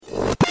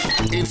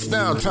It's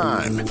now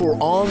time for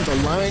On the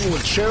Line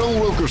with Cheryl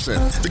Wilkerson.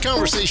 The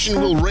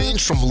conversation will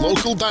range from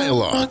local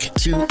dialogue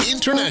to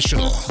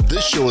international.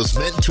 This show is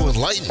meant to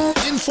enlighten,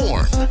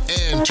 inform,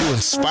 and to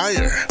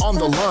inspire. On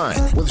the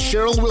Line with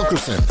Cheryl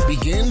Wilkerson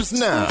begins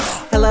now.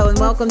 Hello and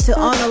welcome to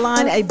On the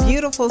Line, a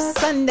beautiful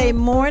Sunday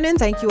morning.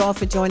 Thank you all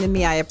for joining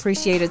me. I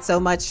appreciate it so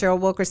much. Cheryl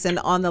Wilkerson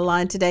on the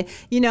line today.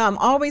 You know, I'm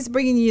always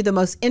bringing you the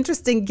most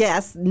interesting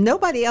guests.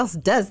 Nobody else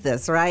does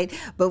this, right?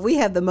 But we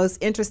have the most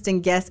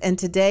interesting guests. And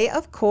today,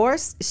 of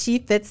course, she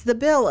fits the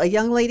bill. A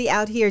young lady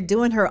out here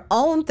doing her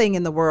own thing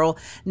in the world.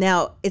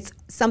 Now, it's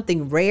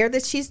something rare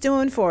that she's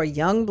doing for a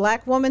young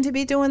Black woman to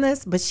be doing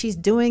this, but she's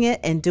doing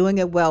it and doing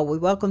it well. We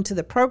welcome to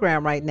the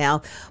program right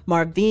now,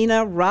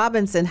 Marvina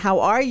Robinson. How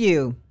are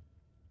you?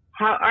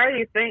 How are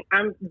you?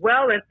 I'm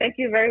well, and thank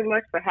you very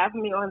much for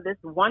having me on this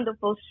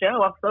wonderful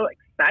show. I'm so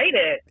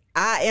excited.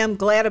 I am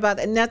glad about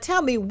that. Now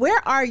tell me,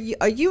 where are you?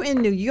 Are you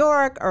in New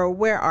York or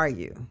where are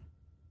you?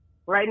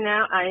 Right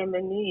now, I am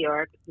in New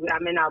York.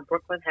 I'm in our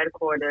Brooklyn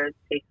headquarters,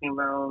 tasting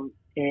room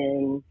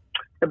in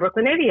the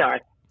Brooklyn Navy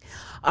Yard.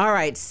 All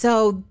right.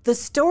 So the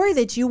story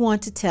that you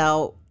want to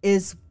tell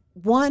is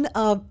one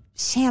of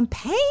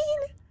champagne?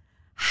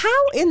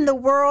 How in the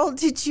world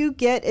did you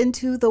get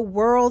into the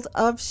world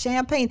of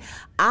champagne?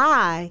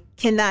 I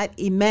cannot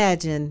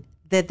imagine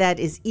that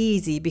is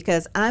easy,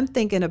 because I'm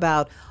thinking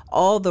about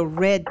all the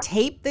red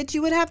tape that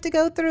you would have to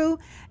go through.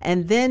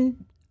 And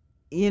then,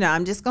 you know,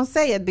 I'm just going to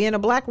say it, being a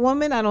Black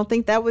woman, I don't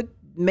think that would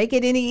make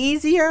it any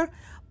easier.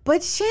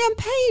 But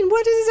champagne,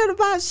 what is it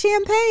about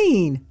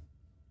champagne?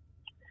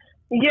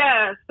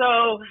 Yeah,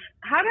 so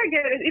how did I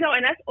get it? You know,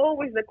 and that's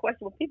always the question.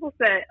 When people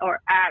say or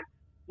ask,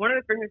 one of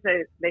the things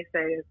they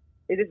say is,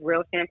 it is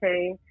real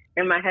champagne.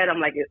 In my head, I'm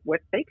like,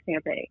 what's fake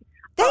champagne?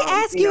 They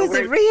ask you, is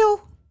it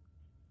real?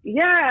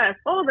 Yes,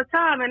 all the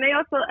time. And they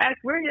also ask,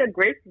 where are your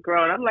grapes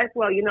grown? I'm like,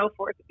 well, you know,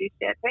 for it to be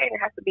champagne, it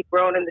has to be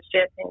grown in the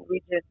Champagne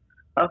region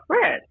of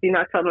France. You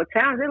know, I tell them the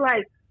towns, they're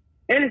like,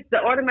 and it's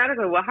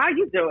automatically, well, how are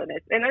you doing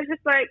this? And it's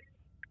just like,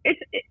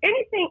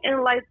 anything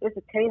in life is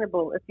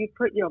attainable if you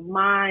put your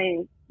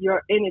mind,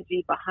 your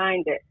energy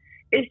behind it.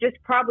 It's just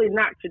probably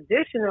not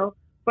traditional,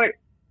 but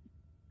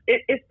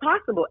it's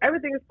possible.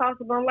 Everything is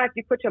possible in life.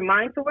 You put your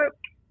mind to it,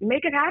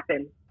 make it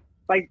happen.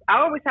 Like, I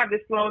always have this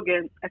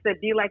slogan. I said,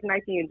 be like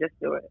Nike and just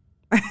do it.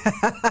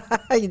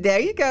 There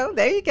you go.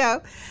 There you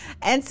go.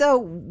 And so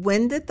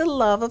when did the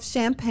love of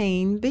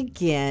champagne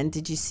begin?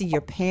 Did you see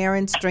your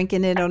parents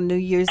drinking it on New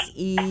Year's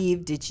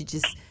Eve? Did you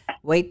just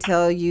wait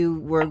till you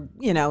were,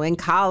 you know, in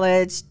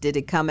college? Did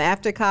it come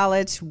after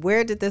college?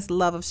 Where did this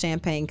love of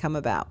champagne come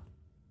about?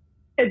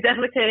 It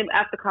definitely came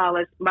after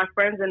college. My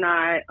friends and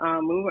I,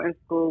 when we were in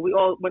school, we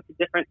all went to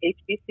different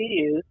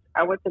HBCUs.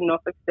 I went to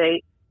Norfolk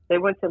State. They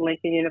went to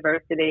Lincoln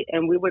University.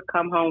 And we would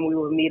come home. We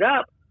would meet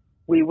up.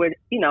 We would,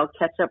 you know,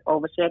 catch up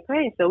over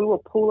champagne. So we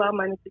would pool our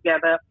money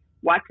together,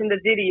 watching the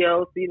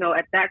videos. You know,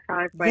 at that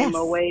time frame,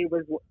 away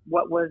was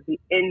what was the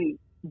in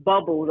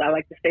bubbles, I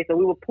like to say. So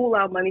we would pool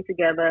our money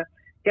together,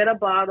 get a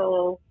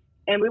bottle,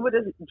 and we would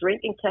just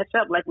drink and catch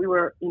up like we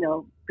were, you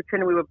know,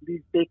 pretending we were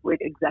these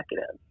bigwig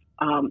executives.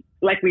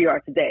 Like we are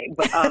today.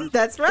 But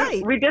that's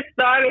right. We just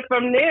started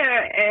from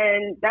there,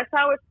 and that's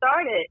how it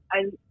started.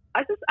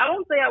 I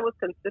won't say I was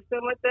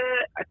consistent with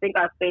it. I think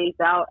I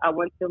phased out. I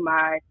went to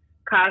my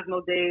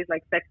Cosmo days,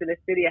 like Sex in the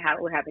City. I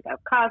would have to have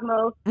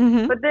Cosmos.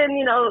 Mm-hmm. But then,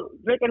 you know,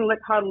 drinking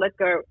hard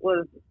liquor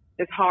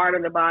is hard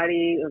on the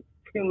body. It was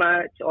too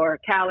much, or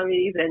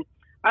calories. And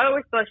I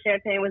always thought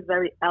champagne was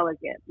very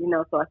elegant, you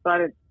know. So I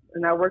started,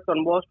 and I worked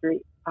on Wall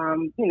Street.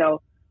 You know,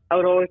 I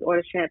would always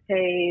order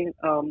champagne,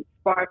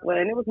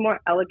 sparkling. It was more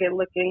elegant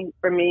looking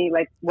for me,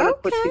 like when I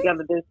put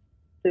together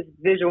this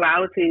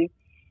visuality.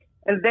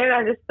 And then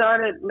I just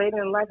started,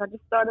 later in life, I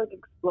just started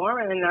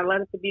exploring, and I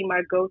let it to be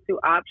my go-to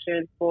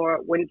option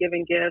for when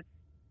giving gifts.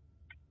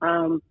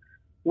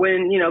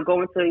 When, you know,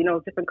 going to, you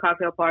know, different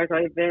cocktail parties or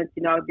events,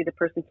 you know, I'd be the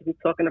person to be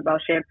talking about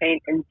champagne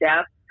in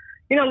depth.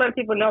 You know, letting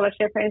people know that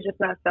champagne is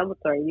just not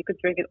celebratory. You could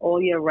drink it all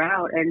year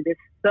round. And there's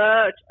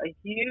such a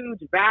huge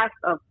vast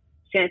of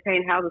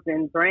champagne houses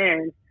and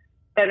brands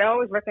that I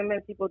always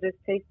recommend people just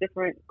taste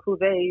different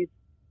cuvées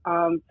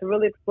to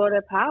really explore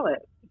their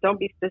palate. Don't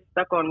be just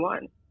stuck on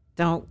one.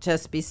 Don't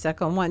just be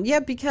stuck on one. Yeah,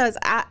 because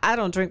I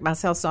don't drink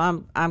myself,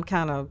 so I'm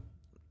kind of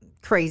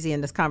crazy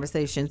in this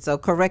conversation, so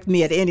correct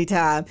me at any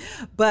time.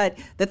 But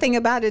the thing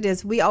about it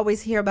is we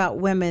always hear about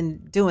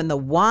women doing the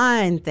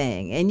wine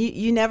thing, and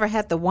you never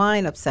had the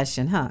wine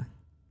obsession, huh?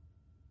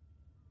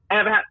 I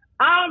never had.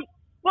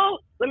 Well,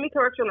 let me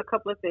correct you on a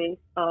couple of things.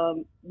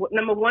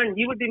 Number one,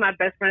 you would be my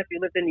best friend if you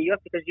lived in New York,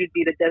 because you'd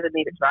be the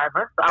designated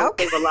driver. So I would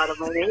save a lot of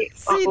money.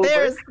 See,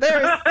 there's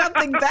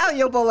something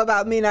valuable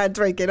about me not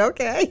drinking.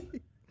 Okay.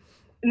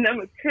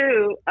 Number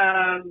two,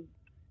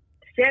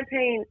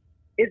 champagne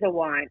is a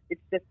wine.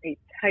 It's just a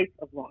type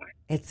of wine.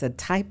 It's a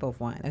type of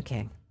wine.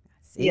 Okay.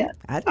 See, yes.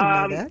 I didn't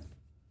know that.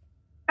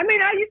 I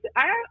mean,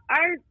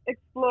 I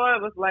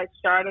explore with like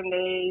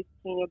Chardonnays,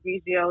 Pinot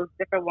Grigios,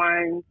 different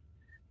wines,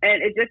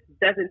 and it just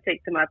doesn't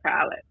take to my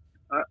palate.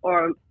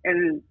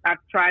 and I've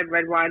tried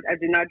red wines. I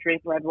do not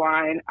drink red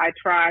wine. I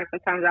try.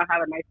 Sometimes I'll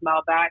have a nice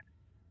Malbec.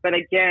 But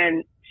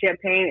again,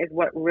 champagne is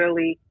what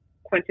really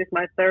quenches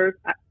my thirst.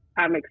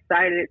 I'm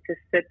excited to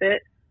sip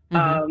it.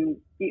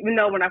 Even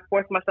though when I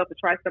force myself to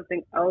try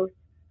something else,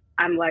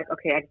 I'm like,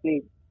 okay, I just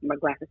need my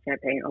glass of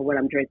champagne or what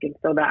I'm drinking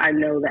so that I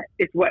know that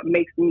it's what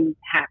makes me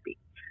happy.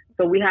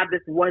 So we have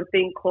this one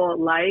thing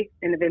called life,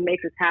 and if it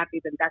makes us happy,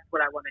 then that's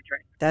what I want to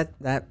drink.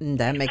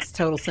 That makes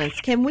total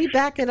sense. Can we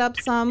back it up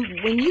some?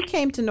 When you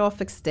came to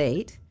Norfolk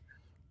State,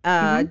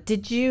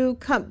 did you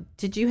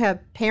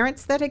have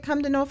parents that had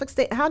come to Norfolk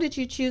State? How did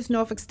you choose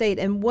Norfolk State,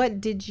 and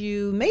what did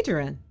you major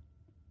in?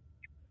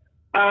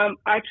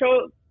 I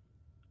chose.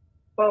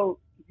 Well,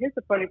 here's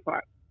the funny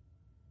part.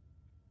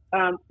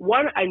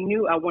 One, I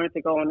knew I wanted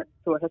to go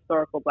to a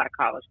historical Black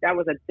college. That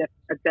was a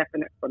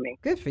definite for me.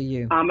 Good for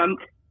you.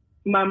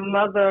 My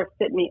mother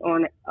sent me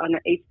on an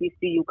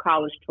HBCU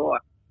college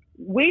tour.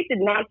 We did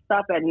not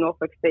stop at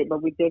Norfolk State,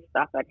 but we did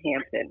stop at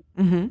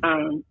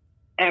Hampton.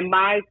 And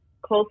my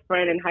close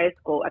friend in high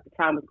school at the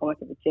time was going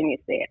to Virginia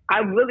State. I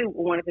really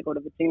wanted to go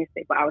to Virginia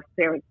State, but our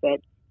parents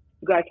said,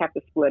 you guys have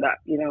to split up,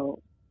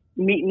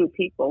 meet new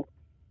people.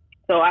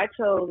 So I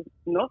chose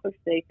Norfolk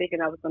State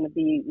thinking I was going to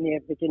be near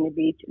Virginia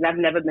Beach. And I've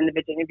never been to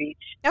Virginia Beach,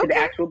 to the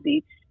actual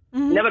beach.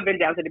 Never been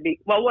down to the beach.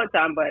 Well, one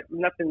time, but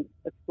nothing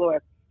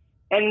explored.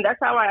 And that's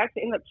how I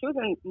actually ended up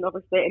choosing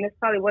Norfolk State. And it's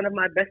probably one of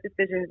my best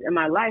decisions in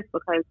my life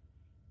because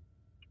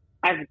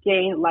I've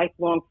gained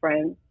lifelong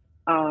friends.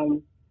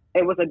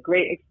 It was a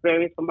great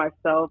experience for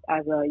myself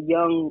as a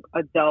young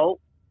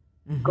adult.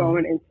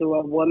 Growing into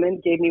a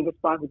woman gave me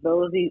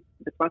responsibilities,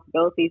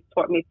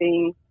 taught me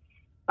things.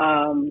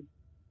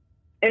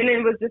 And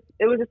it was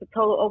just a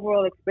total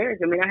overall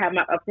experience. I mean, I had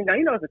my ups and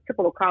downs. As a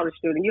typical college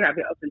student, you have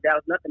your ups and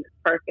downs. Nothing is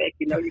perfect.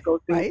 You go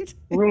through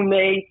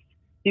roommates.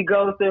 You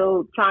go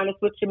through trying to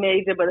switch your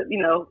major, but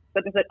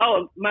but they said,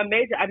 I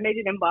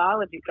majored in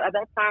biology. So at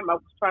that time, I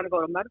was trying to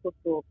go to medical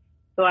school.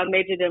 So I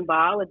majored in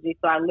biology.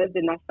 So I lived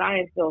in that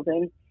science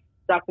building.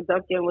 Dr.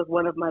 Duncan was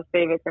one of my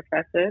favorite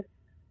professors.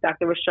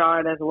 Dr.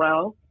 Richard as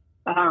well.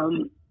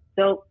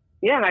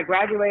 And I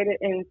graduated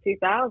in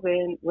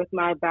 2000 with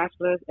my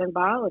bachelor's in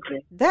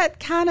biology. That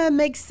kind of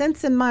makes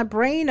sense in my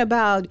brain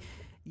about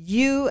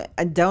you.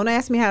 Don't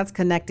ask me how it's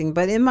connecting,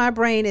 but in my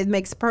brain, it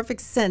makes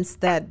perfect sense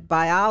that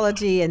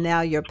biology and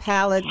now your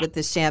palate with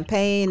the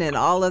champagne and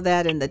all of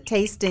that and the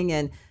tasting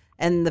and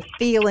the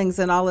feelings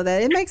and all of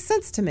that, it makes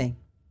sense to me.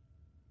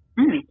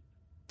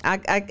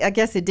 I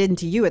guess it didn't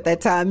to you at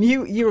that time.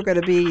 You were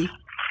going to be...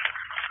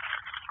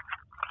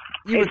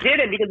 It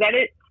didn't because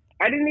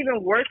I didn't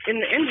even work in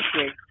the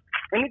industry.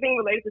 Anything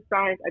related to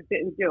science, I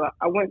didn't do.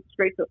 I went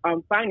straight to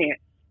finance.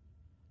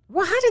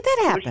 Well, how did that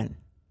happen?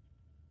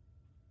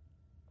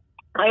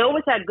 I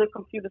always had good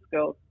computer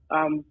skills.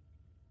 I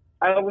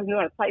always knew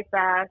how to type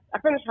fast. I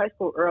finished high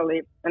school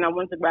early, and I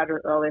went to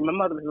graduate early. My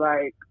mother was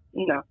like,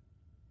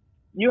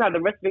 you have the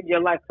rest of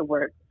your life to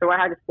work. So I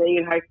had to stay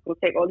in high school,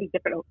 take all these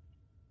different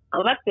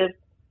electives.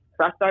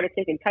 So I started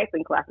taking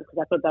typing classes because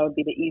I thought that would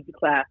be the easy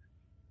class.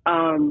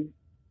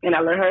 And I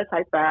learned how to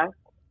type fast.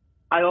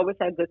 I always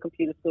had good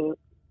computer skills.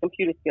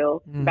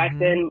 Back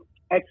then,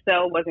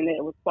 Excel wasn't it.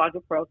 It was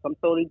Quadra Pro, so I'm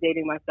totally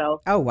dating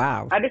myself. Oh,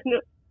 wow. I just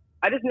knew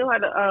how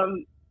to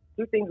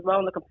do things well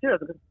on the computer,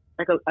 because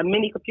like a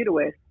mini computer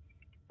was.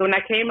 So when I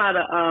came out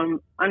of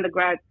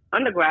undergrad,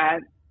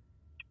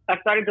 I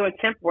started doing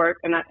temp work,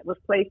 and I was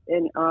placed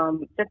in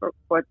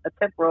for a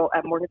temp role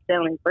at Morgan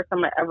Stanley. First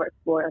time I ever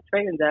explored a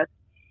trading desk.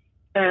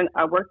 And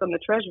I worked on the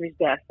Treasuries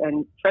desk,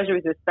 and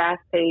Treasuries is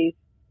fast-paced,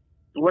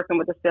 working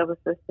with the sales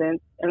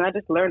assistants, and I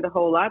just learned a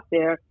whole lot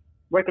there,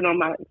 working on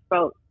my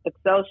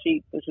Excel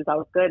sheets, which I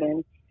was good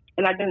in.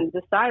 And I then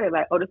decided,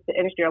 this is the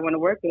industry I want to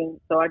work in.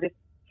 So I just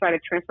tried to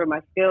transfer my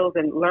skills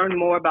and learn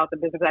more about the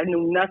business. I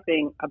knew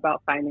nothing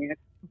about finance.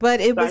 But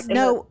it was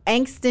no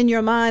angst in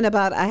your mind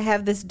about, I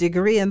have this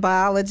degree in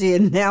biology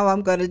and now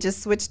I'm going to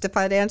just switch to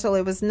financial.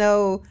 It was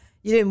you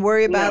didn't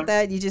worry about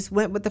that. You just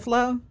went with the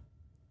flow?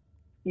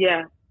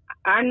 Yeah.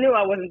 I knew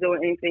I wasn't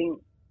doing anything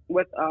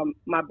with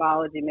my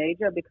biology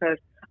major because,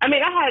 I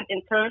had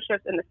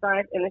internships in the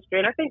science industry,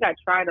 and I think I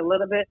tried a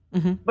little bit,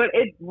 but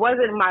it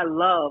wasn't my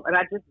love, and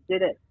I just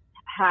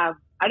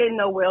I didn't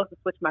know where else to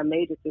switch my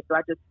major to, so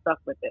I just stuck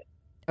with it.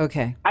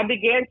 Okay. I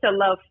began to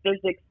love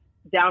physics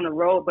down the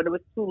road, but it was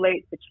too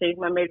late to change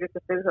my major to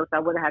physics, so I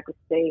would have had to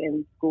stay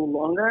in school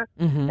longer,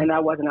 and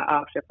that wasn't an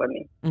option for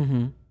me.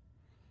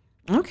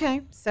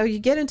 Okay. So you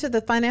get into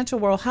the financial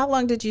world. How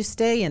long did you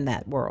stay in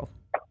that world?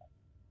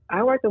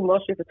 I worked in Wall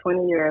Street for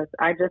 20 years.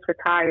 I just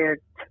retired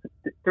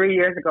 3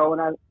 years ago when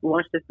I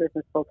launched this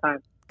business full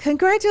time.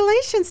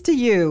 Congratulations to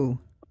you.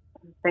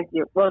 Thank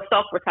you. Well,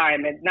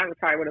 self-retirement, not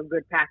retired with a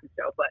good package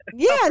though, but.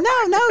 Yeah,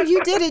 no,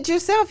 you did it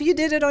yourself. You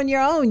did it on your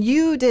own.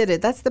 You did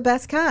it. That's the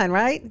best kind,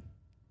 right?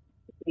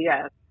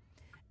 Yes.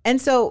 And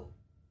so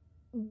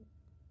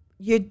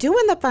you're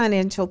doing the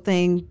financial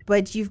thing,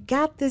 but you've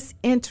got this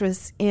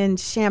interest in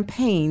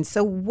champagne.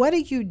 So what are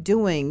you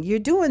doing? You're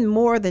doing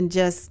more than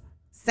just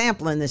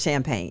sampling the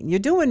champagne. You're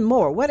doing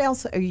more. What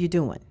else are you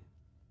doing?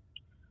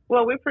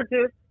 Well, we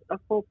produce a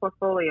full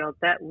portfolio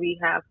that we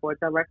have for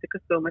direct to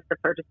consumers to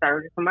purchase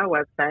directly from our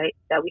website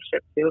that we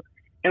ship to.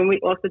 And we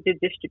also do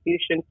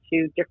distribution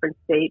to different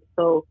states.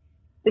 So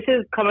this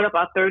is coming up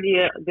our third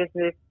year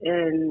business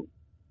in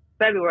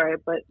February,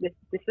 but this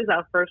is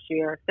our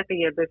second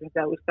year business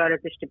that we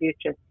started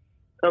distribution.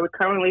 So we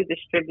currently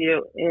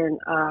distribute in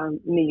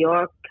New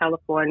York,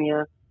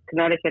 California,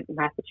 Connecticut, and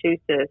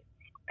Massachusetts,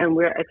 and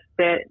we're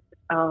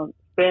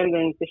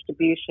expanding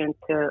distribution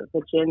to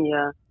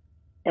Virginia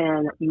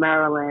and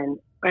Maryland.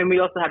 And we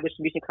also have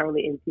distribution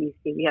currently in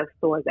D.C. We have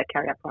stores that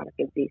carry our product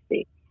in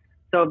D.C.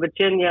 So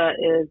Virginia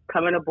is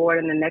coming aboard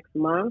in the next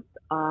month.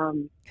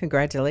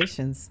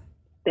 Congratulations.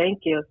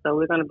 Thank you. So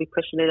we're going to be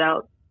pushing it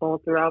out all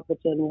throughout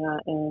Virginia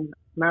and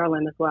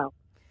Maryland as well.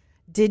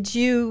 Did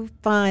you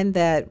find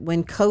that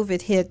when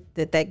COVID hit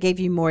that gave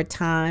you more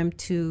time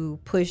to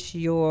push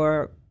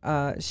your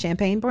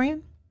champagne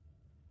brand?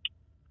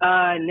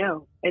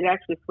 No, it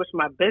actually switched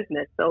my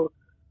business. So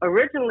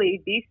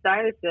originally, Be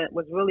Stuyvesant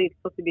was really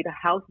supposed to be the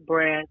house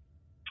brand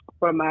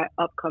for my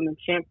upcoming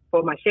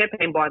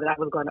champagne bar that I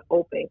was going to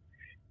open.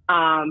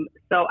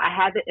 So I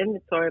had the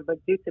inventory, but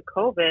due to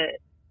COVID,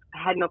 I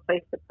had no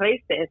place to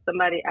place it. And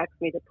somebody asked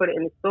me to put it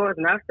in the stores,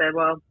 and I said,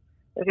 well,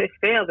 if it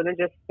failed, then it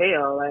just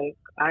failed. Like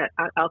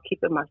I'll keep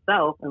it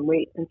myself and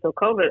wait until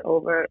COVID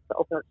over to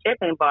open up a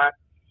champagne bar.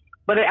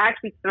 But it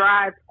actually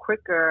thrived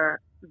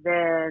quicker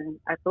than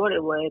I thought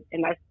it would,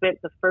 and I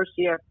spent the first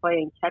year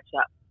playing catch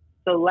up.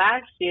 So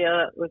last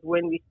year was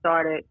when we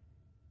started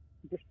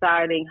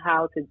deciding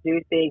how to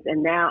do things,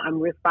 and now I'm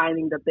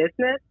refining the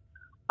business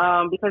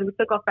because we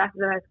took off faster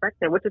than I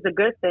expected, which is a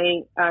good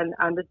thing. And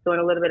I'm just doing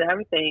a little bit of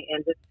everything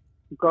and just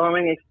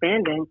growing,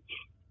 expanding.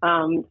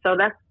 So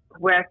that's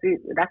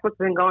what's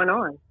been going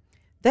on.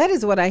 That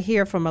is what I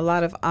hear from a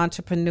lot of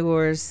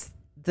entrepreneurs.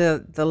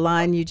 The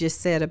line you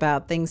just said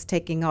about things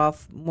taking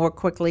off more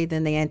quickly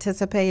than they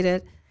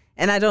anticipated.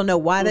 And I don't know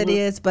why that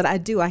is, but I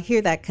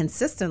hear that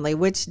consistently,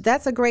 which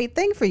that's a great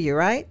thing for you,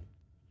 right?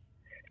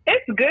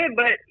 It's good,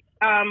 but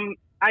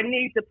I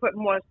need to put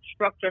more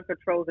structure and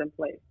controls in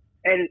place.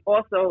 And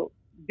also,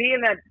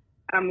 being that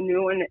I'm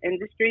new in the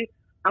industry,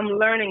 I'm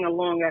learning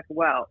along as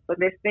well. So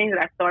there's things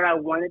that I thought I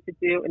wanted to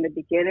do in the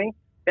beginning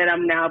that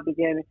I'm now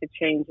beginning to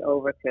change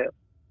over to.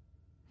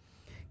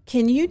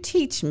 Can you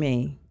teach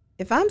me?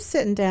 If I'm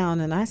sitting down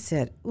and I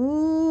said,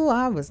 ooh,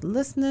 I was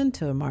listening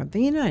to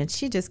Marvina and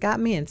she just got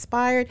me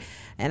inspired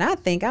and I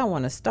think I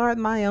want to start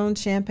my own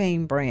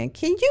champagne brand.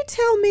 Can you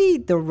tell me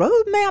the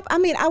roadmap? I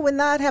mean, I would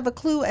not have a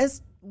clue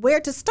as where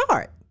to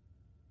start.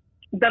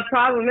 The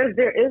problem is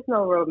there is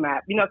no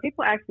roadmap. You know,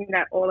 people ask me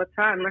that all the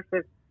time. I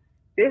said,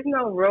 there's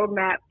no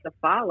roadmap to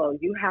follow.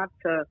 You have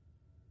to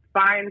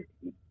find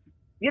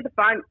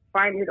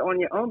it on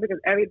your own because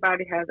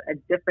everybody has a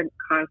different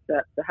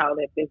concept to how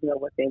their business,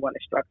 what they want to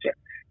structure.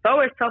 So I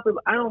always tell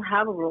people I don't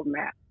have a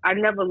roadmap. I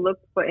never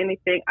looked for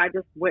anything. I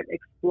just went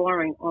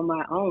exploring on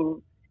my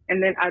own,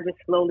 and then I just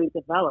slowly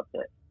developed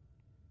it.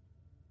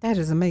 That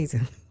is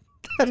amazing.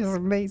 That is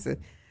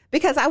amazing.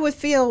 Because I would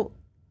feel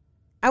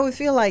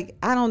like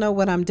I don't know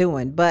what I'm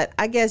doing, but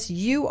I guess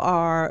you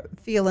are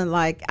feeling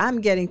like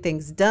I'm getting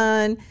things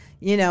done.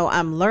 You know,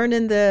 I'm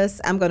learning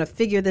this. I'm going to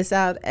figure this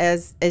out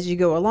as you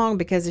go along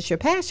because it's your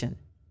passion.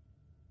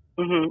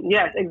 Mm-hmm.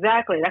 Yes,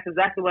 exactly. That's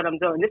exactly what I'm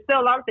doing. There's still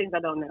a lot of things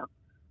I don't know.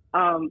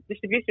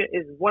 Distribution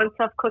is one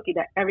tough cookie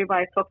that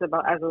everybody talks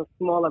about as a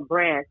smaller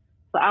brand.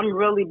 So I'm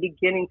really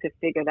beginning to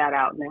figure that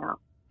out now.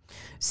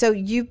 So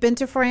you've been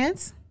to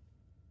France?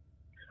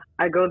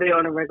 I go there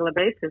on a regular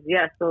basis,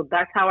 yes. So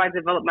that's how I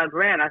developed my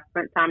brand. I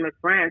spent time in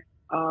France.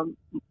 I'm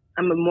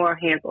a more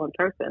hands-on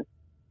person.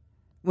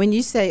 When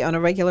you say on a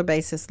regular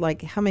basis,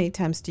 like how many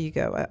times do you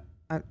go?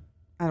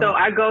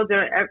 I go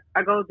during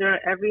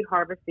every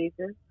harvest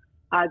season.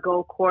 I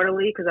go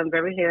quarterly because I'm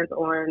very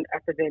hands-on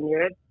at the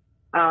vineyard.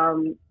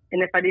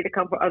 And if I need to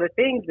come for other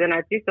things, then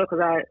I do so because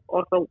I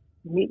also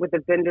meet with the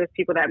vendors,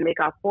 people that make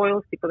our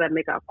foils, people that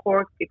make our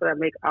corks, people that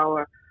make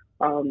our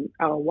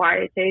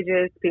wire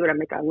cages, people that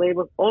make our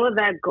labels. All of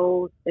that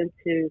goes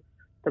into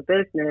the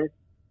business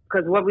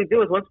because what we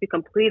do is once we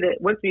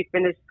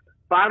finish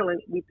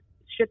bottling, we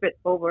ship it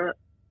over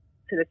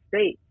to the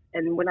States.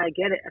 And when I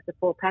get it as a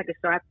full package,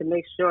 so I have to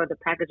make sure the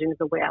packaging is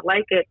the way I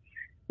like it.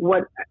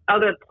 What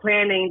other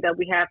planning that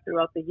we have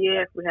throughout the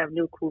year, if we have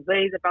new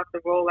cuvées about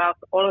to roll out,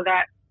 all of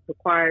that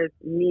requires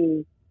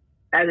me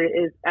as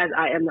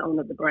I am the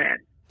owner of the brand.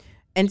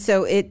 And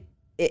so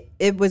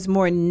it was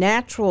more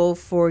natural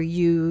for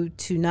you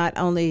to not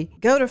only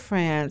go to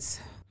France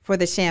for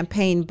the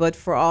champagne, but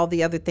for all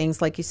the other things,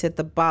 like you said,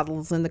 the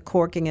bottles and the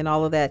corking and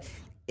all of that.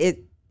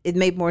 It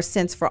made more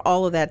sense for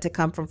all of that to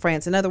come from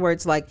France. In other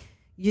words, like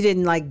you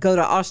didn't like go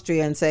to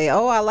Austria and say,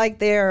 oh, I like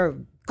their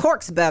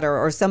corks better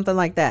or something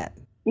like that.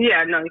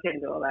 Yeah, no, you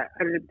can't do all that.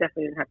 I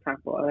definitely didn't have time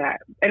for all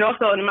that. And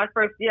also, in my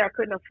first year, I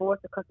couldn't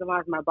afford to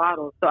customize my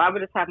bottles. So I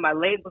would just have my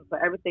labels, but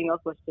everything else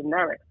was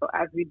generic. So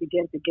as we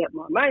began to get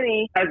more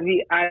money, I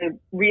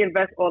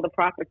reinvest all the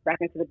profits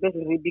back into the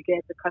business, we began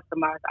to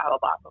customize our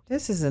bottles.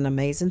 This is an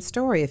amazing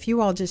story. If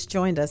you all just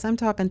joined us, I'm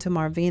talking to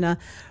Marvina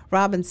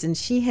Robinson.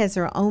 She has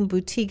her own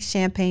boutique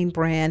champagne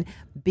brand,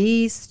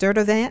 B.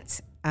 Sturdivant.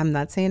 I'm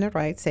not saying it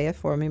right. Say it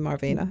for me,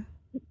 Marvina.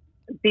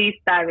 B.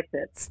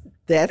 Stuyvesant.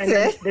 That's and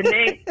it.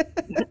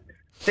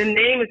 The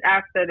name is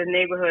after the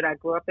neighborhood I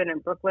grew up in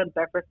Brooklyn,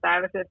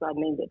 Bedford-Stuyvesant, so I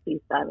named it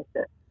B.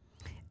 Stuyvesant.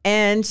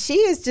 And she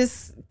is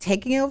just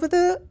taking over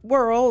the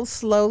world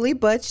slowly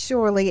but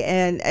surely.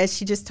 And as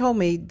she just told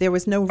me, there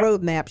was no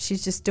roadmap.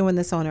 She's just doing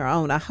this on her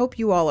own. I hope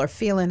you all are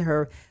feeling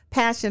her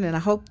passion, and I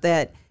hope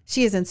that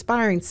she is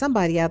inspiring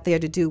somebody out there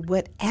to do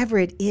whatever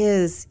it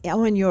is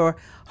on your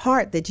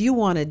heart that you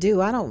want to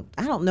do. I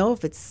don't know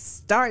if it's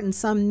starting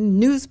some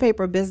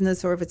newspaper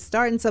business or if it's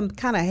starting some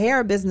kind of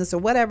hair business or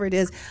whatever it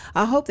is.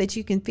 I hope that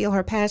you can feel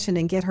her passion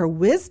and get her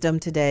wisdom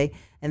today,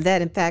 and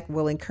that in fact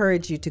will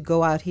encourage you to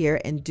go out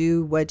here and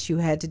do what you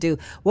had to do.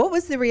 What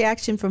was the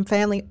reaction from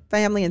family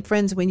and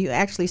friends when you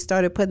actually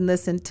started putting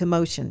this into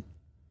motion?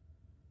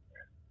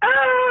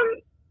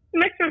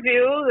 Mixed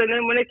reviews, and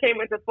then when it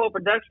came into full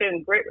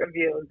production, great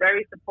reviews.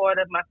 Very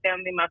supportive, my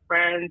family, my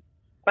friends.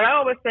 But I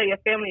always say your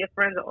family, your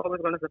friends are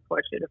always going to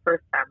support you the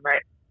first time,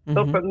 right? Mm-hmm.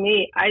 So for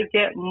me, I'm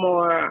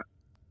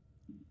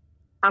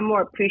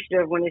more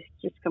appreciative when it's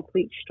just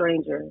complete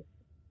strangers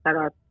that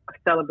are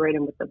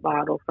celebrating with the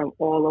bottle from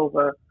all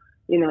over,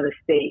 the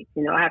States.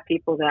 I have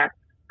people that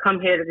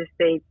come here to the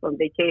States on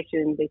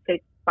vacation. They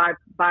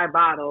buy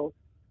bottles,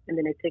 and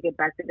then they take it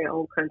back to their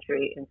own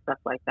country and stuff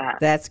like that.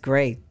 That's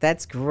great.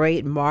 That's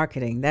great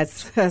marketing.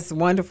 That's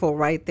wonderful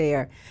right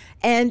there.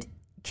 And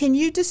can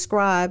you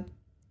describe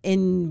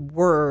in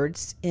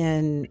words,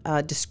 in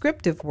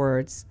descriptive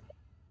words,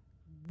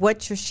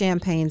 what your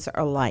champagnes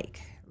are like?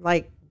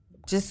 Like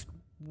just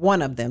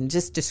one of them.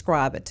 Just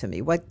describe it to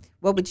me. What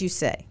would you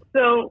say?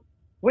 So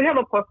we have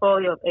a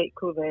portfolio of 8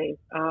 cuvées.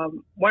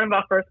 One of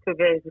our first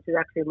cuvées, which is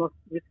actually most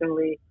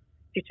recently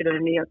featured in the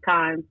New York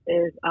Times,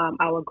 is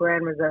our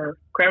Grand Reserve.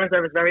 Grand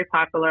Reserve is very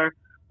popular.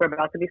 We're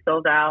about to be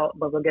sold out,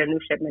 but we'll get a new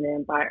shipment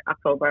in by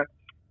October.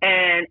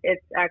 And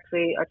it's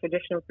actually a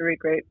traditional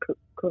 3-grape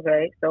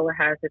cuvée. So it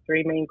has the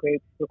 3 main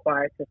grapes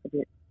required to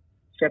produce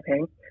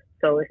champagne.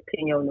 So it's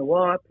Pinot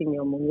Noir,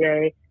 Pinot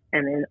Meunier,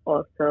 and then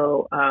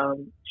also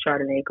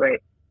Chardonnay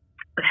grape.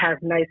 It has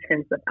nice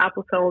hints of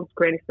apple tones,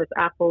 Granny Smith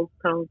apple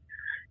tones.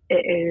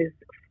 It is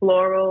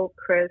floral,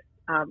 crisp,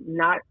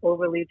 not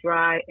overly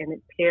dry, and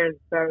it pairs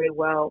very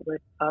well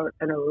with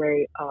an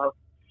array of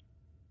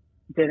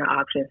dinner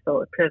options. So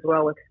it pairs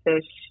well with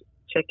fish,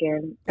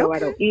 chicken, though okay. I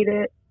don't eat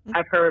it.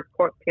 I've heard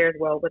pork pairs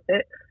well with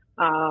it.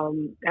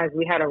 As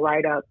we had a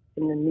write-up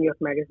in the New York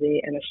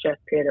Magazine, and a chef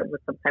paired it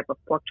with some type of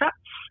pork chop.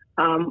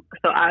 So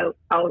I'll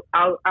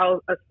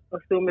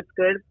assume it's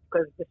good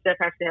because the chef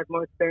actually has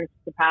more experience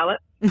with the palate.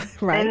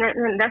 Right.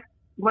 And that's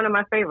one of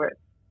my favorites.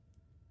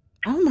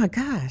 Oh my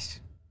gosh.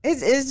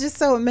 It's just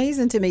so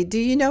amazing to me. Do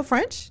you know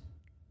French?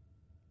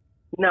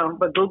 No,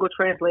 but Google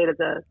Translator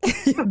does.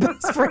 Your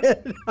best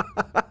friend.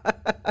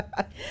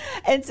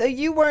 And so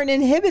you weren't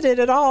inhibited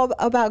at all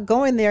about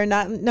going there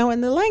not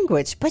knowing the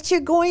language, but you're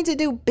going to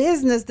do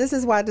business. This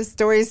is why this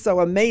story is so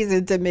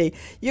amazing to me.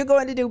 You're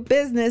going to do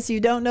business. You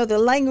don't know the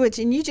language,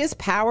 and you just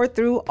power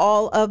through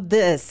all of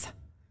this.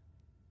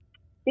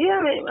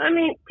 Yeah, I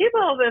mean,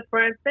 people over in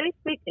France, they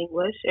speak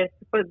English. And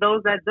for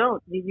those that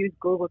don't, you use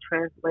Google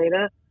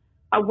Translator.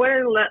 I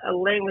wouldn't let a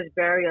language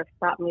barrier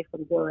stop me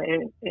from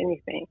doing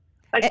anything.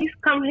 Like, you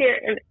come here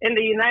in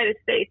the United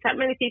States, how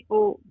many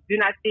people do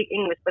not speak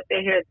English, but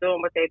they're here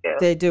doing what they do?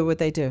 They do what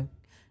they do.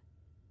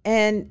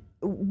 And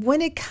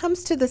when it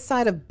comes to the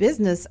side of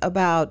business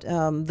about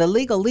the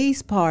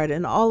legalese part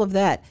and all of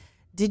that,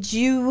 did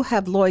you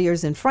have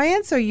lawyers in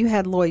France or you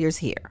had lawyers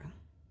here?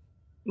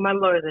 My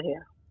lawyers are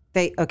here.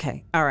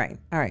 Okay. All right.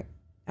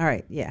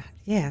 Yeah.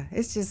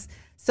 It's just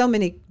so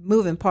many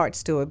moving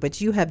parts to it,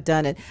 but you have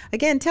done it.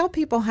 Again, tell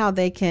people how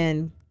they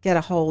can get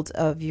a hold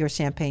of your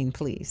champagne,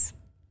 please.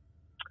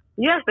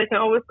 Yes, they can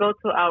always go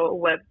to our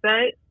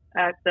website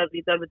at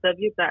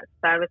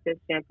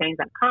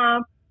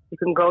www.stuyvesantchampagne.com. You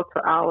can go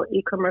to our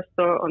e-commerce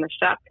store on the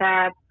shop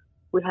tab.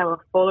 We have a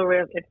full array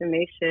of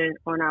information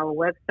on our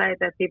website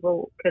that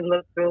people can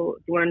look through.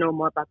 If you want to know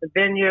more about the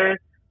vineyard,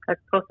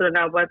 that's posted on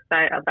our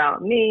website.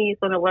 About me,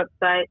 it's on the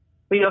website.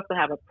 We also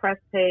have a press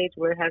page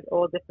where it has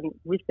all different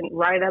recent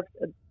write-ups,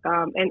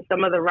 and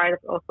some of the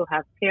write-ups also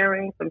have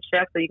pairings from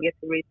chefs, so you get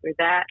to read through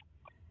that.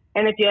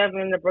 And if you're ever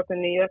in the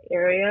Brooklyn, New York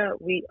area,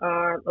 we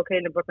are located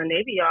in the Brooklyn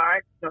Navy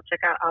Yard.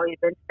 Check out our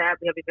events tab.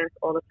 We have events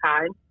all the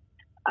time.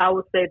 I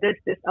would say this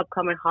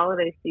upcoming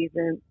holiday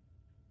season,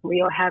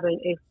 we are having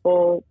a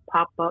full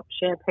pop-up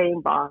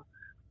champagne bar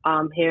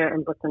here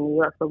in Brooklyn, New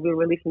York. So we're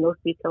releasing those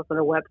details on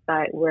the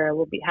website, where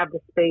we'll have the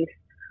space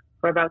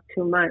for about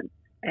 2 months,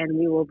 and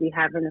we will be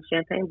having a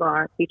champagne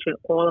bar featuring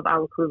all of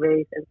our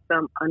cuvées and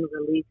some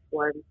unreleased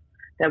ones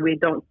that we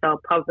don't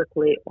sell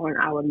publicly on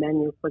our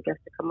menu for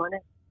guests to come on in.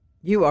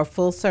 You are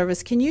full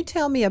service. Can you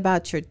tell me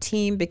about your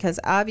team? Because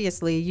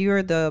obviously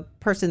you're the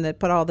person that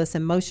put all this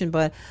in motion,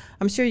 but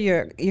I'm sure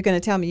you're going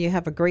to tell me you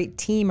have a great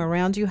team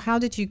around you. How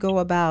did you go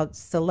about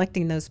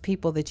selecting those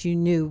people that you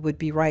knew would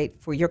be right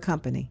for your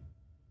company?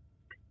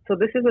 So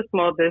this is a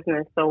small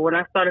business. So when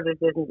I started this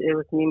business, it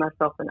was me,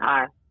 myself, and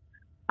I.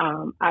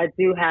 I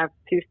do have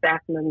 2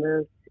 staff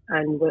members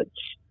in which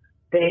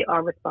they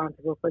are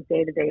responsible for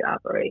day-to-day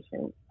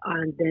operations.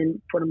 And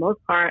then for the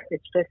most part,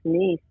 it's just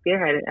me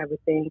spearheading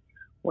everything.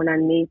 When I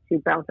need to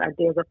bounce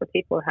ideas off of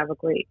people, have a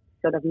great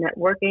set of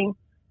networking,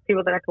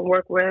 people that I can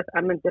work with.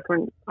 I'm in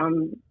different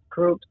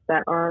groups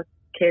that are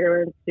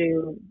catering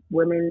to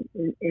women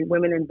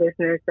in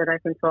business that I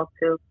can talk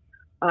to.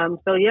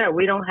 So yeah,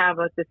 we don't have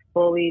this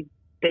fully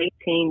baked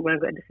team.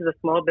 This is a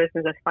small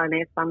business that's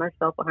financed by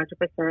myself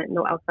 100%,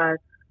 no outside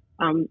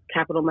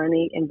capital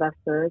money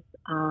investors.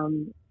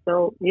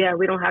 So yeah,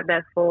 we don't have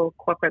that full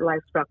corporate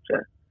life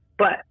structure,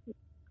 but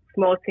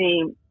small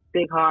team,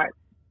 big hearts,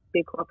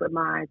 big corporate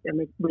minds,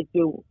 and we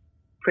do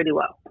pretty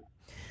well.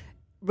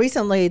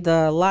 Recently,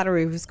 the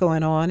lottery was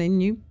going on,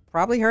 and you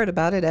probably heard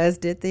about it, as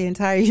did the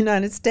entire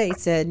United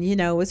States. And,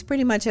 it's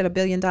pretty much at $1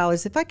 billion.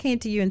 If I came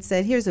to you and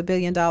said, here's $1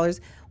 billion,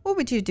 what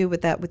would you do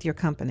with that with your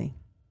company?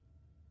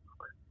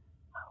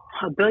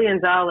 $1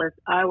 billion,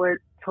 I would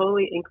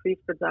totally increase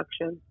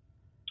production,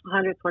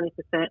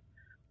 120%.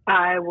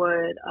 I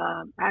would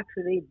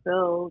actually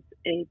build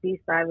a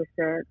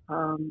B-Stuyvesant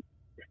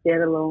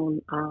standalone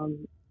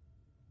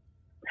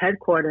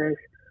headquarters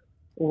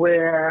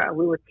where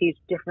we would teach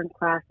different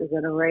classes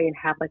in array and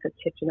have like a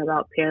kitchen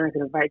about parents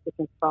and invite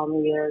different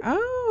sommeliers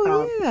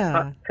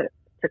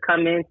to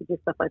come in to do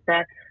stuff like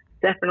that.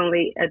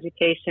 Definitely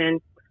education.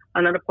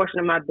 Another portion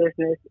of my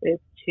business is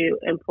to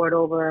import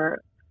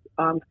over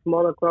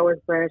smaller growers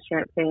brand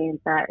champagne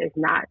that is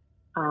not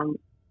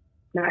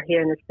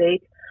here in the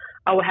States.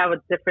 I will have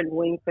a different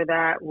wing for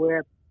that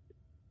where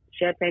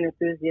champagne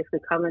enthusiasts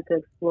could come in to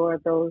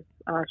explore those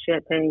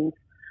champagnes.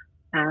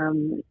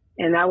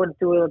 And I would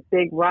do a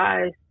big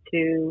rise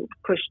to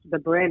push the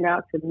brand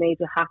out to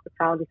major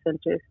hospitality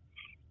centers.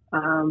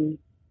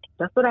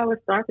 That's what I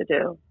would start to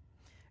do.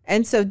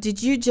 And so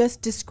did you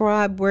just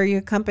describe where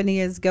your company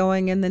is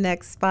going in the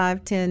next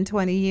 5, 10,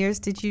 20 years?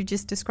 Did you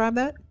just describe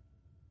that?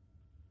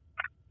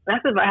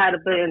 That's if I had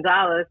 $1 billion.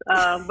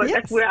 But yes.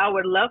 That's where I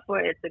would love for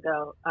it to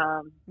go.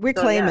 We're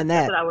claiming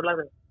that. That's what I would love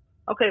it.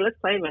 Okay, let's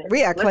claim it.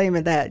 We are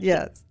claiming that,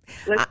 yes.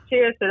 Let's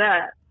cheers to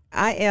that.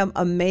 I am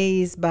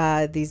amazed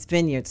by these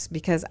vineyards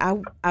because I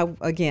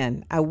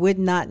would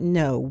not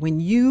know when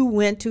you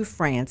went to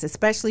France,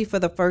 especially for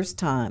the first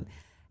time,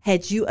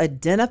 had you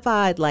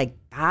identified like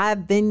 5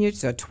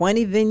 vineyards or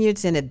 20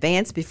 vineyards in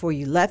advance before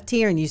you left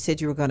here and you said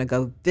you were going to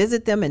go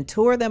visit them and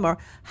tour them, or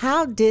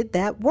how did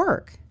that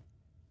work?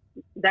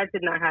 That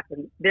did not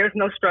happen. There's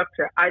no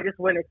structure. I just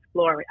went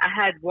exploring. I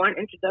had one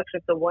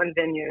introduction to one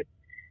vineyard.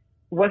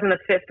 It wasn't a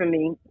fit for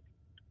me.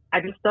 I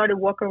just started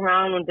walking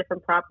around on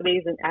different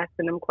properties and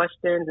asking them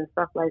questions and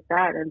stuff like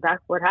that. And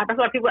that's what happened. That's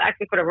why people ask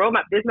me for the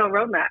roadmap. There's no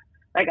roadmap.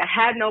 Like, I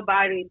had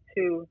nobody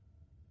to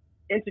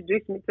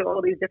introduce me to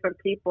all these different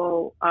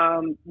people.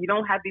 You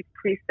don't have these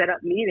pre-set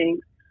up meetings.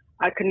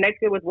 I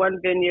connected with one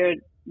vineyard.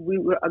 We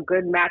were a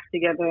good match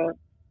together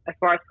as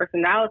far as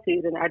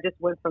personalities, and I just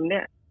went from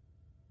there.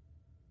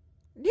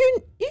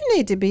 You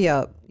need to be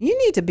a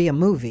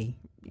movie.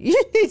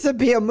 You need to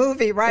be a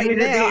movie right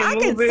now. I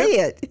can see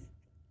it.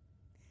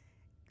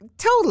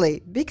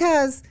 Totally,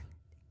 because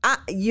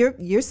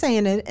you're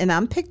saying it and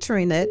I'm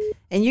picturing it,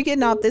 and you're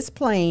getting off this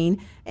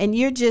plane and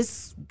you're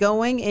just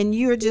going and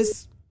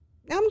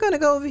I'm going to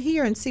go over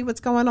here and see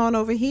what's going on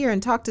over here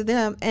and talk to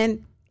them,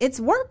 and it's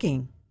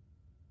working.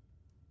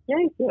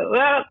 Thank you.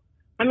 Well,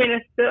 I mean,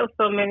 there's still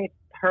so many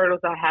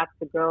hurdles I have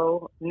to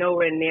go,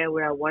 nowhere near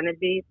where I want to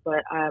be,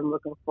 but I'm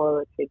looking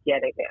forward to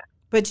getting there.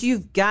 But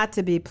you've got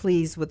to be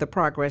pleased with the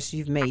progress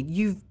you've made.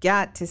 You've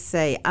got to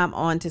say, I'm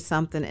on to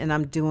something and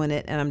I'm doing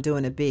it and I'm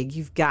doing it big.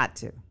 You've got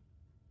to.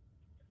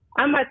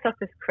 I'm my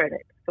toughest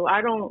critic. So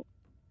I don't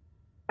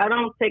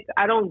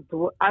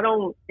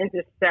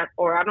intercept,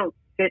 or I don't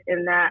sit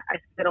in that. I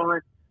sit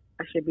on,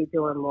 I should be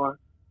doing more.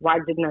 Why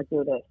didn't I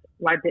do this?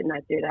 Why didn't I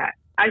do that?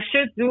 I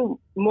should do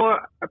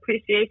more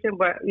appreciation,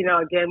 but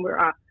again, we're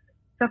our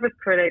toughest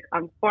critic.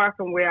 I'm far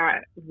from where I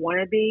want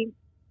to be.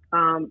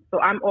 So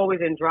I'm always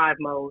in drive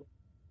mode.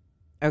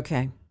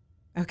 Okay.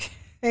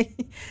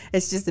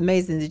 It's just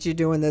amazing that you're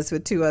doing this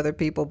with 2 other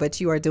people, but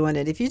you are doing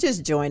it. If you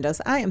just joined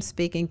us, I am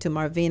speaking to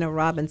Marvina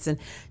Robinson.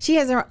 She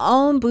has her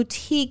own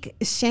boutique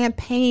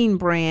champagne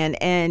brand,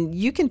 and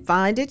you can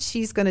find it.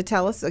 She's going to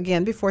tell us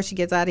again before she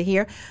gets out of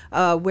here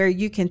where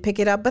you can pick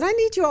it up. But I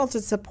need you all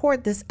to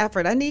support this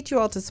effort. I need you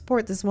all to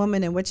support this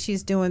woman and what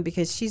she's doing,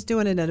 because she's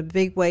doing it in a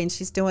big way, and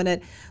she's doing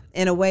it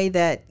in a way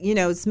that,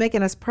 it's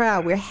making us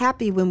proud. We're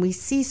happy when we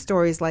see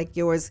stories like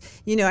yours.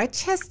 Our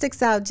chest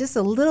sticks out just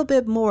a little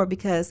bit more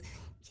because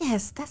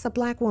yes, that's a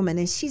Black woman,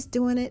 and she's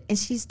doing it, and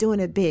she's doing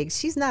it big.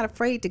 She's not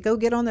afraid to go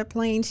get on their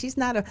plane. She's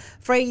not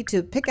afraid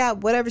to pick out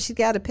whatever she's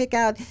got to pick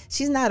out.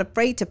 She's not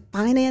afraid to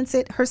finance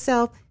it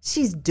herself.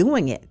 She's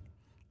doing it.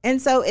 And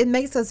so it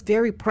makes us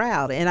very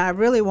proud. And I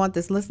really want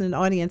this listening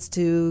audience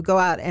to go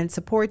out and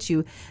support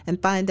you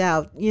and find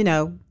out,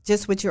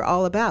 just what you're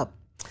all about.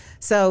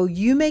 So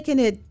you making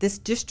it this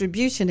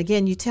distribution,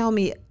 again, you tell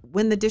me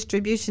when the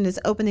distribution is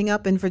opening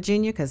up in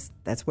Virginia, because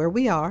that's where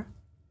we are.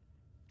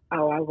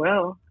 Oh, I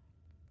will.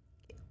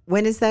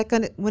 When is that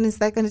going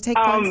to take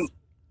place?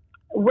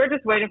 We're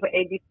just waiting for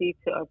ABC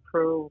to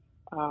approve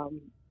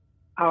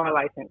our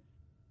license,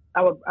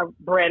 our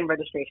brand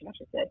registration, I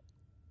should say.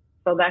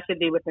 So that should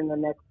be within the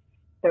next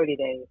 30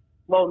 days.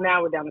 Well,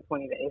 now we're down to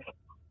 20 days.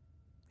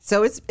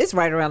 So it's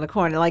right around the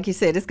corner. Like you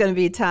said, it's going to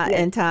be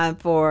in time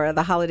for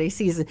the holiday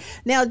season.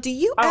 Now, do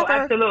you ever... Oh,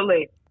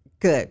 absolutely.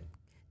 Good.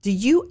 Do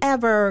you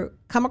ever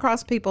come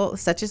across people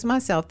such as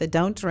myself that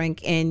don't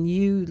drink and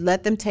you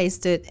let them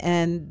taste it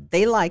and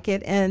they like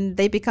it and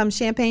they become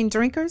champagne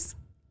drinkers?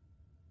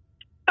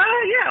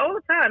 Yeah, all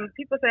the time.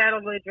 People say I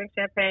don't really drink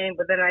champagne,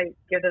 but then I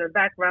give them a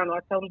background or I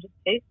tell them just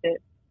taste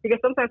it. Because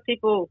sometimes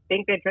people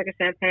think they're drinking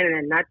champagne and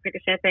they're not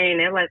drinking champagne.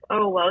 They're like,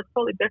 oh, well, it's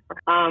totally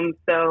different.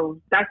 So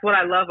that's what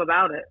I love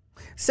about it.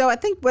 So I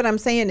think what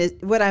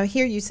I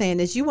hear you saying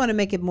is you want to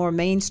make it more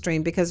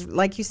mainstream because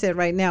like you said,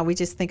 right now, we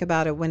just think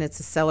about it when it's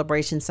a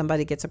celebration,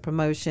 somebody gets a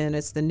promotion,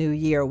 it's the new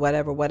year,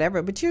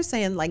 whatever. But you're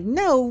saying like,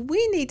 no,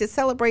 we need to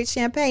celebrate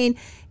champagne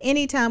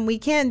anytime we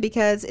can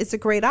because it's a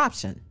great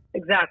option.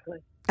 Exactly.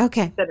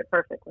 Okay. You said it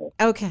perfectly.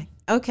 Okay.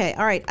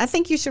 All right. I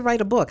think you should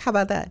write a book. How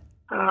about that?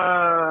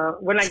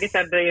 When I get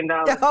that $1 billion,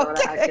 okay. So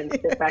that I can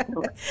sit back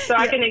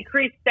I can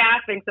increase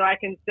staffing so I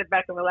can sit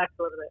back and relax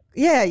a little bit.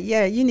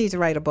 Yeah, you need to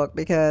write a book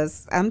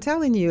because I'm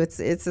telling you, it's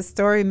a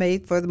story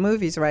made for the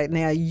movies right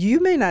now.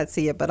 You may not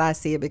see it, but I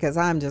see it because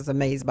I'm just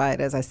amazed by it,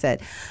 as I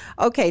said.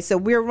 Okay, so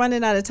we're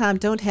running out of time.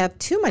 Don't have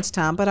too much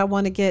time, but I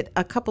want to get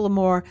a couple of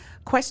more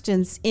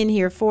questions in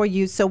here for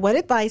you. So what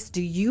advice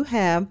do you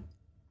have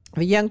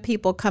for young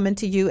people coming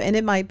to you, and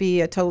it might be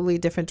a totally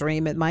different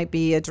dream. It might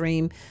be a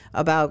dream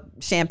about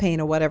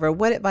champagne or whatever.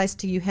 What advice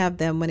do you have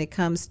them when it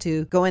comes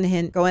to going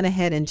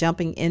ahead and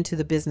jumping into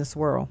the business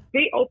world?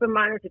 Be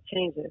open-minded to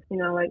changes.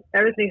 Like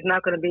everything's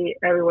not going to be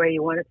everywhere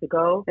you want it to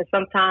go. And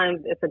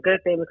sometimes it's a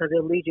good thing because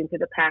it'll lead you into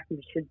the path you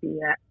should be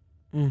at.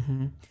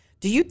 Mm-hmm.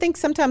 Do you think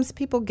sometimes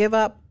people give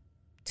up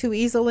too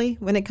easily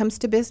when it comes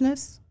to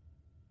business?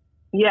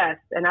 Yes,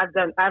 and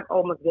I've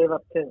almost gave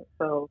up too.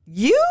 So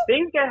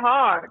things get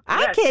hard.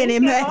 I can't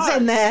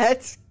imagine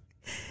that.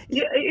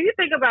 You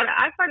think about it.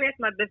 I finance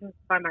my business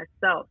by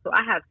myself. So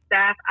I have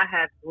staff, I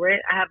have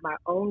rent, I have my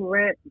own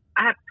rent.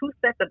 I have 2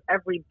 sets of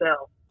every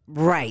bill.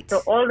 Right.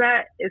 So all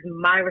that is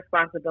my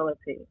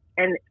responsibility,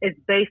 and it's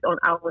based on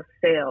our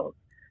sales.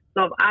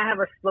 So if I have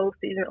a slow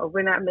season or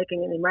we're not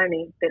making any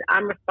money, then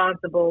I'm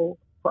responsible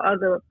for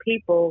other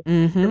people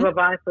to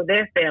provide for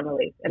their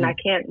families, and I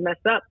can't mess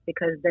up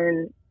because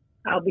then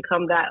I'll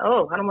become that, I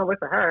don't want to work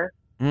for her.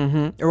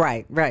 Mm-hmm.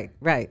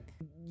 Right.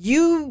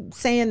 You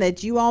saying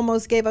that you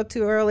almost gave up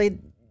too early,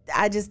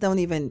 I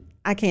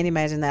can't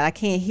imagine that. I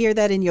can't hear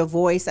that in your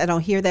voice. I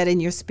don't hear that in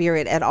your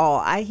spirit at all.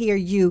 I hear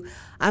you,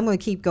 I'm going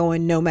to keep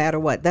going no matter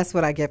what. That's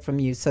what I get from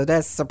you. So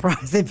that's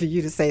surprising for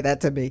you to say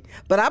that to me.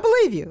 But I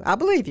believe you. I'm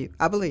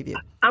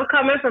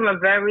coming from a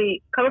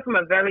very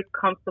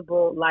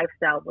comfortable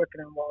lifestyle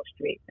working on Wall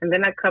Street. And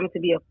then I come to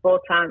be a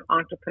full-time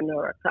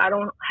entrepreneur. So I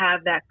don't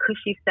have that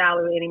cushy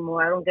salary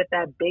anymore. I don't get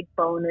that big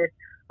bonus.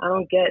 I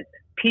don't get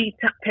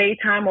pay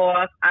time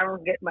off. I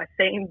don't get my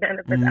same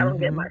benefits. I don't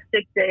get my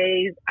sick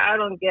days. I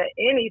don't get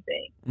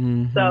anything.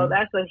 So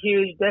that's a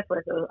huge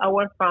difference. I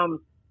went from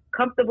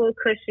comfortable,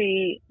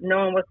 cushy,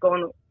 knowing what's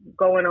going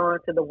on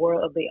to the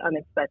world of the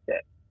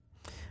unexpected.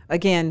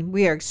 Again,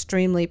 we are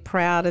extremely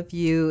proud of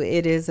you.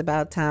 It is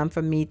about time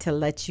for me to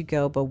let you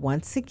go. But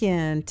once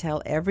again,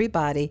 tell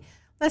everybody,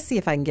 let's see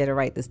if I can get it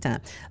right this time.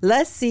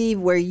 Let's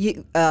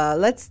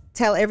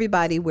tell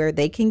everybody where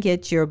they can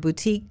get your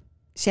boutique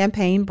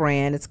champagne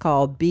brand. It's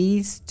called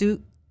B.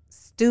 Stuyvesant.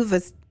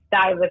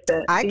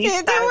 I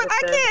can't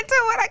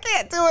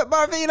do it,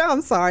 Marvina.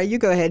 I'm sorry. You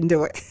go ahead and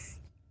do it.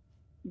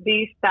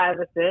 B.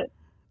 Stuyvesant.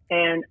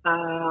 And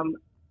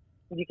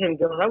you can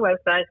go to our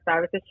website,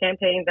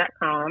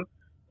 stuyvesantchampagne.com,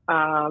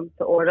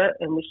 to order,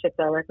 and we ship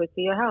directly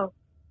to your house.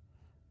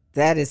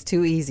 That is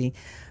too easy.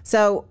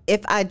 So if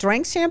I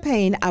drank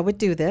champagne, I would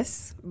do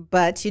this.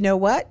 But you know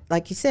what?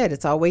 Like you said,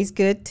 it's always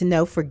good to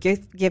know for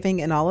gift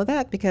giving and all of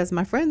that because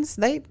my friends,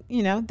 they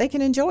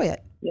can enjoy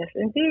it. Yes,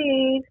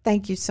 indeed.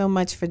 Thank you so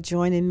much for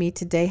joining me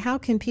today. How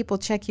can people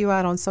check you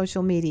out on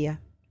social media?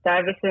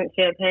 Stuyvesant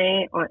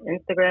Champagne on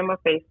Instagram or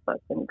Facebook,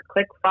 and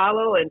click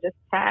follow and just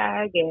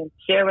tag and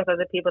share with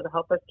other people to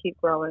help us keep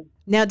growing.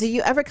 Now, do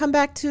you ever come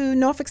back to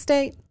Norfolk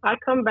State? I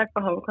come back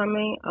for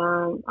homecoming.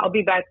 I'll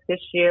be back this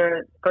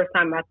year, first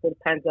time after the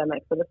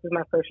pandemic. So this is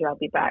my first year I'll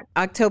be back.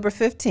 October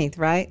 15th,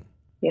 right?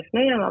 Yes,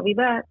 ma'am. I'll be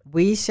back.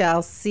 We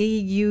shall see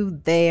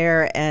you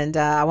there. And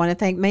I want to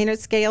thank Maynard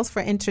Scales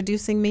for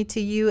introducing me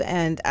to you.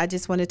 And I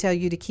just want to tell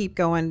you to keep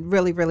going.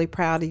 Really, really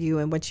proud of you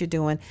and what you're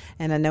doing.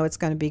 And I know it's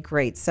going to be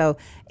great. So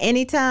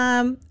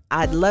anytime,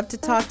 I'd love to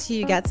talk to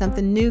you. You got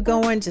something new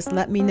going, just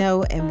let me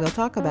know and we'll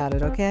talk about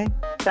it, okay?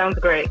 Sounds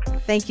great.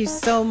 Thank you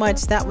so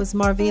much. That was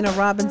Marvina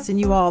Robinson.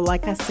 You all,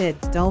 like I said,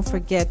 don't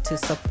forget to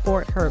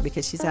support her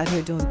because she's out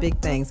here doing big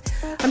things.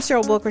 I'm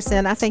Cheryl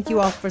Wilkerson. I thank you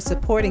all for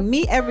supporting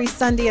me every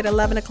Sunday at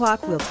 11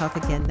 o'clock. We'll talk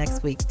again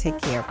next week. Take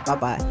care.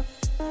 Bye-bye.